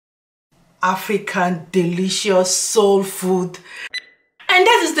African delicious soul food. And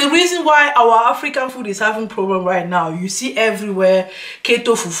that is the reason why our African food is having problem right now. You see everywhere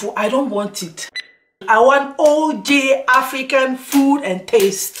keto fufu. I don't want it. I want OJ African food and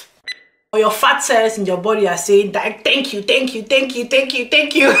taste. Your fat cells in your body are saying that thank you, thank you, thank you, thank you,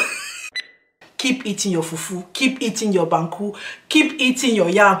 thank you. Keep eating your fufu, keep eating your banku, keep eating your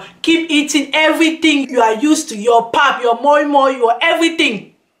yam, keep eating everything you are used to, your pap, your moi moi, your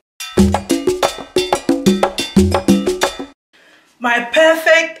everything. My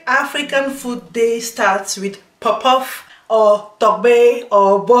perfect African food day starts with puff or tokbe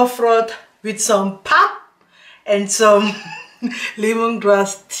or bofrot with some pap and some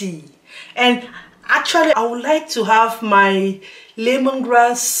lemongrass tea. And actually, I would like to have my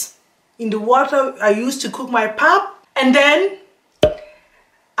lemongrass in the water I used to cook my pap. And then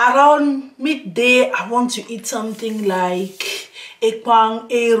around midday, I want to eat something like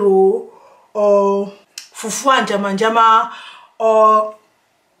ekwang, ero, or fufu and jamanjama, or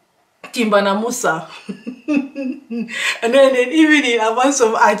timbana musa. And then in the evening, I want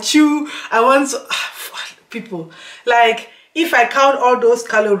some achu. I want some people. Like, if I count all those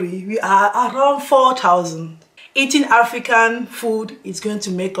calories, we are around 4,000. Eating African food is going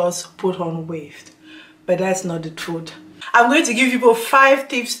to make us put on weight. But that's not the truth. I'm going to give people 5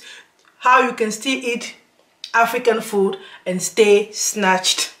 tips how you can still eat African food and stay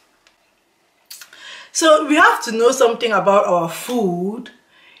snatched. So we have to know something about our food.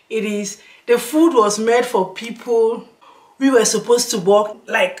 It is, the food was made for people. We were supposed to work,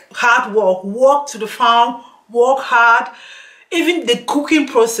 like hard work, walk to the farm, work hard. Even the cooking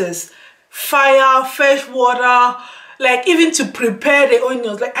process, fire, fresh water, like even to prepare the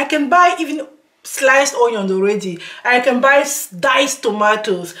onions. Like I can buy even sliced onions already. I can buy diced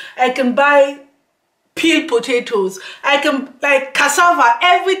tomatoes. I can buy peeled potatoes. I can, like cassava,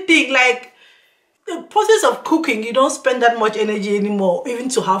 everything. Like the process of cooking, you don't spend that much energy anymore, even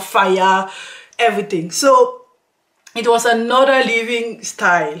to have fire, everything. So it was another living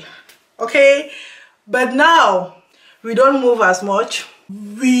style, okay? But now we don't move as much.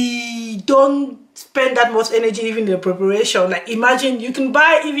 We don't spend that much energy even in the preparation. Like imagine, you can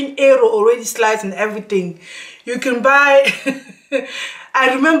buy even ero already sliced and everything. You can buy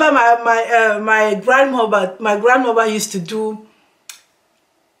I remember my grandmother used to do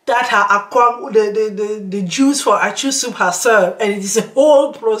that her the juice for achu soup herself, and it is a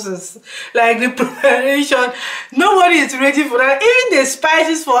whole process. Like the preparation, nobody is ready for that. Even the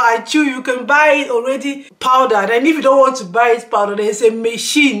spices for achu, you can buy it already powdered, and if you don't want to buy it powdered, there's a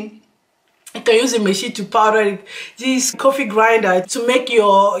machine. You can use a machine to powder it. This coffee grinder to make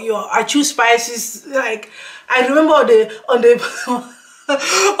your achu spices. Like I remember on the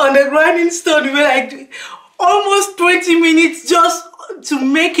on the grinding stone, we were like almost 20 minutes just to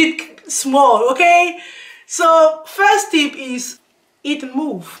make it small, okay? So first tip is eat and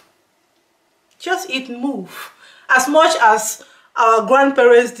move. Just eat and move. As much as our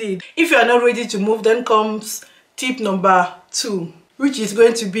grandparents did. If you are not ready to move, then comes tip number 2, which is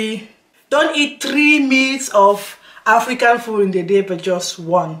going to be don't eat 3 meals of African food in the day, but just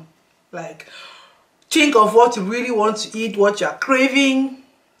 1. Like think of what you really want to eat, what you are craving.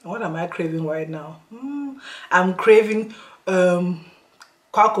 What am I craving right now? I'm craving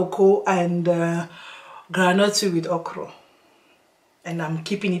kwakoko and granite with okra, and I'm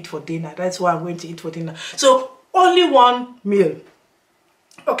keeping it for dinner. That's what I'm going to eat for dinner. So only 1 meal,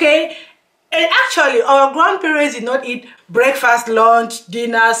 okay? And actually our grandparents did not eat breakfast, lunch,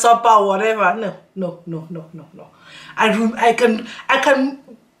 dinner, supper, whatever. No. I can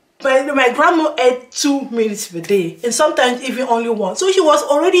my grandma ate 2 meals per day, and sometimes even only 1. So she was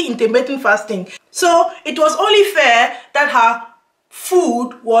already intermittent fasting. So it was only fair that her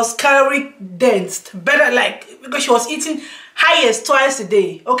food was calorie dense, better, like because she was eating highest twice a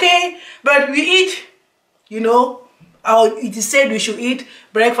day, okay? But we eat, you know, it is said we should eat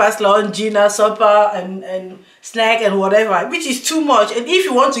breakfast, lunch, dinner, supper, and snack and whatever, which is too much. And if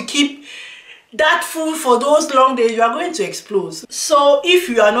you want to keep that food for those long days, you are going to explode. So if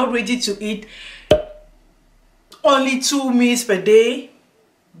you are not ready to eat only 2 meals per day,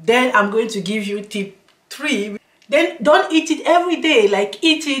 then I'm going to give you tip 3. Then don't eat it every day. Like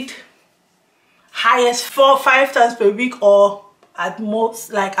eat it highest 4-5 times per week, or at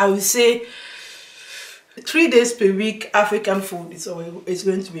most, like I would say 3 days per week. African food is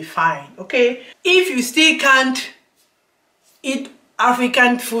going to be fine, okay? If you still can't eat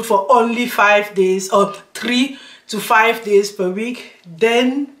African food for only 5 days or 3 to 5 days per week,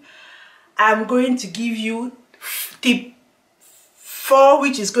 then I'm going to give you tip 4,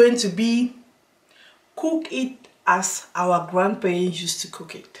 which is going to be cook it as our grandparents used to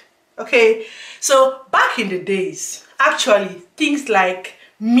cook it. Okay, so back in the days, actually things like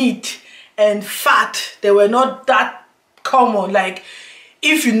meat and fat, they were not that common. Like,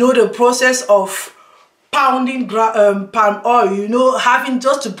 if you know the process of pounding palm oil, you know, having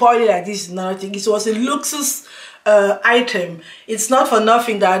just to boil it like this is another thing. It was a luxury item. It's not for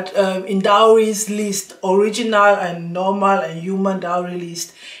nothing that in dowries list, original and normal and human dowry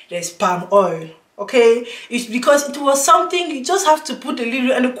list, there's palm oil. Okay, it's because it was something you just have to put a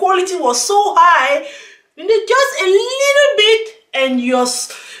little, and the quality was so high, you need just a little bit, and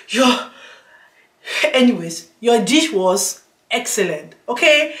anyways, your dish was excellent.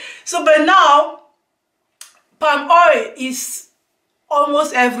 Okay, so but now palm oil is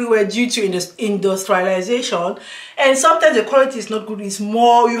almost everywhere due to industrialization, and sometimes the quality is not good. It's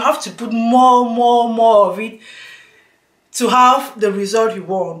more, you have to put more of it to have the result you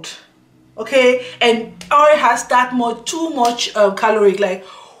want. Okay, and oil has that too much calorie. Like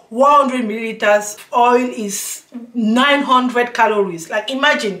 100 milliliters oil is 900 calories. Like,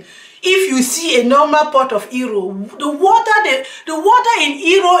 imagine if you see a normal pot of hero, the water in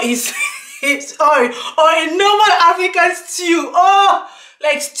hero is it's oil, or a normal African stew. Oh,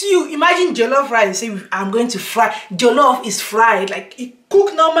 like stew. Imagine jollof rice. Say, I'm going to fry. Jollof is fried, like it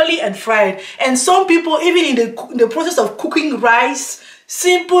cooked normally and fried. And some people, even in the process of cooking rice,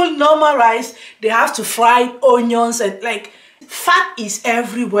 simple normal rice, they have to fry onions, and like fat is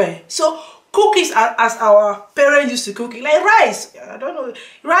everywhere. So cook it as our parents used to cook it, like rice. I don't know,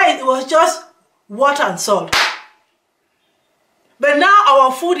 rice, it was just water and salt. But now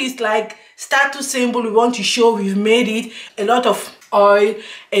our food is like status symbol. We want to show we've made it. A lot of oil,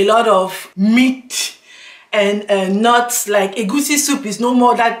 a lot of meat, and nuts. Like egusi soup is no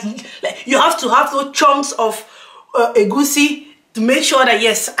more that, like, you have to have those chunks of egusi to make sure that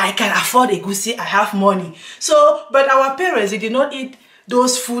yes, I can afford egusi, I have money. So, but our parents, they did not eat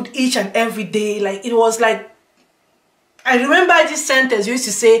those food each and every day. Like, it was like, I remember this sentence used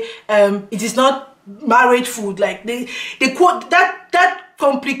to say, it is not married food. Like they quote that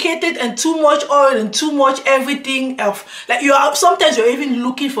complicated and too much oil and too much everything else. Like, sometimes you're even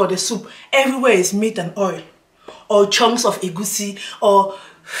looking for the soup. Everywhere is meat and oil, or chunks of egusi, or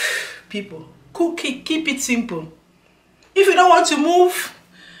people. Cook it, keep it simple. If you don't want to move,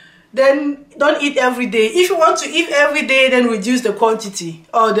 then don't eat every day. If you want to eat every day, then reduce the quantity,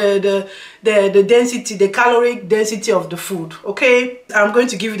 or the density, the caloric density of the food. Okay, I'm going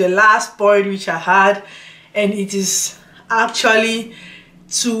to give you the last point which I had, and it is actually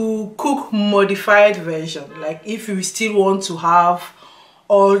to cook modified version. Like, if you still want to have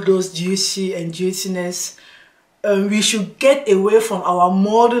all those juicy and juiciness, we should get away from our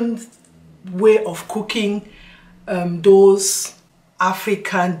modern way of cooking those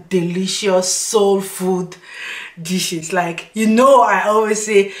African delicious soul food dishes. Like, you know, I always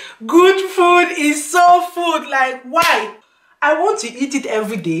say good food is soul food. Like, why? I want to eat it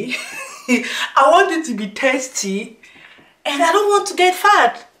every day. I want it to be tasty, and I don't want to get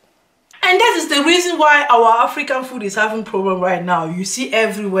fat. And that is the reason why our African food is having problem right now. You see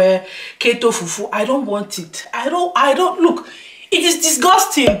everywhere keto fufu. I don't want it. I don't look. It is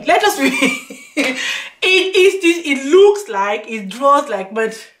disgusting. Let us be. It looks like, it draws like,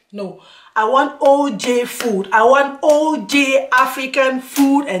 but no. I want OJ food. I want OJ African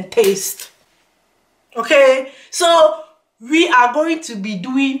food and taste. Okay, so we are going to be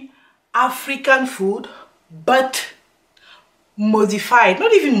doing African food, but modified.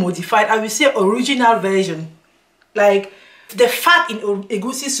 Not even modified, I will say original version. Like, the fat in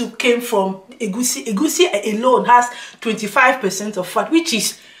egusi soup came from egusi. Egusi alone has 25% of fat, which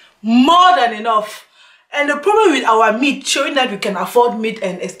is more than enough. And the problem with our meat, showing that we can afford meat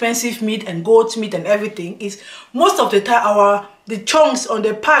and expensive meat and goat meat and everything, is most of the time the chunks on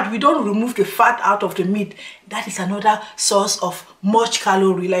the part, we don't remove the fat out of the meat. That is another source of much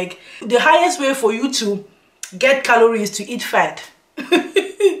calorie. Like, the highest way for you to get calories is to eat fat.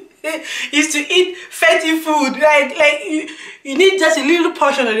 Is to eat fatty food. Like you need just a little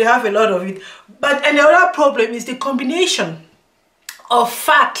portion and you have a lot of it. But another problem is the combination of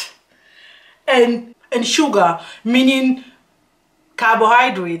fat and sugar, meaning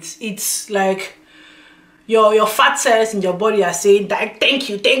carbohydrates. It's like your fat cells in your body are saying that thank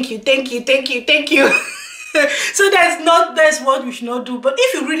you. So that's what we should not do. But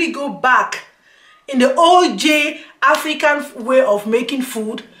if you really go back in the OJ African way of making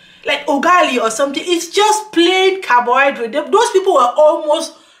food, like ugali or something, it's just plain carbohydrate. Those people were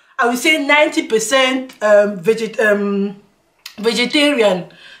almost, I would say, 90%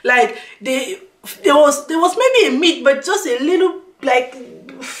 vegetarian. Like, there was maybe a meat, but just a little, like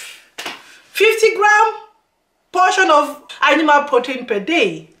 50-gram portion of animal protein per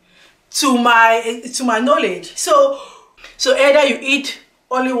day. to my knowledge. So either you eat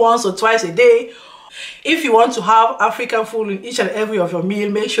only once or twice a day. If you want to have African food in each and every of your meal,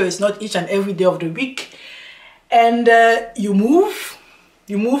 make sure it's not each and every day of the week. And you move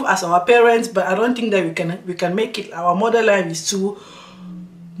as our parents, but I don't think that we can make it. Our mother life is too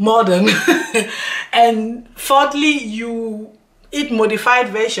modern. And fourthly, you eat modified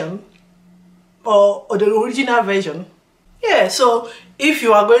version or the original version. Yeah, so if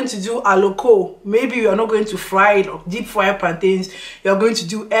you are going to do aloko, maybe you are not going to fry it or deep fry plantains. You are going to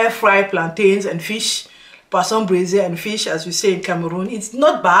do air fry plantains and fish, poisson braisé and fish, as we say in Cameroon. It's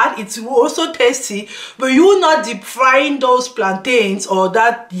not bad, it's also tasty, but you not deep frying those plantains or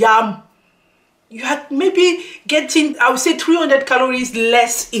that yam. You are maybe getting, I would say, 300 calories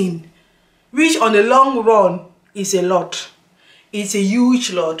less in, which on the long run is a lot. It's a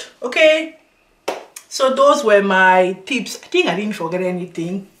huge lot, okay? So those were my tips. I think I didn't forget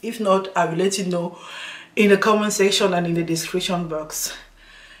anything. If not, I will let you know in the comment section and in the description box.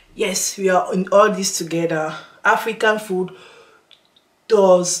 Yes, we are in all this together. African food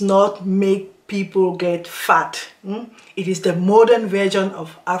does not make people get fat. It is the modern version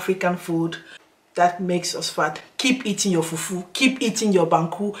of African food that makes us fat. Keep eating your fufu, keep eating your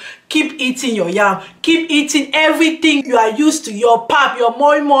banku, keep eating your yam, keep eating everything you are used to, your pap, your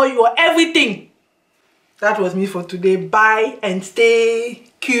moi moi, your everything. That was me for today. Bye and stay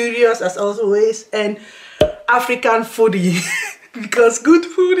curious as always and African foodie because good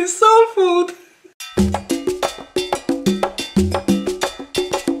food is soul food.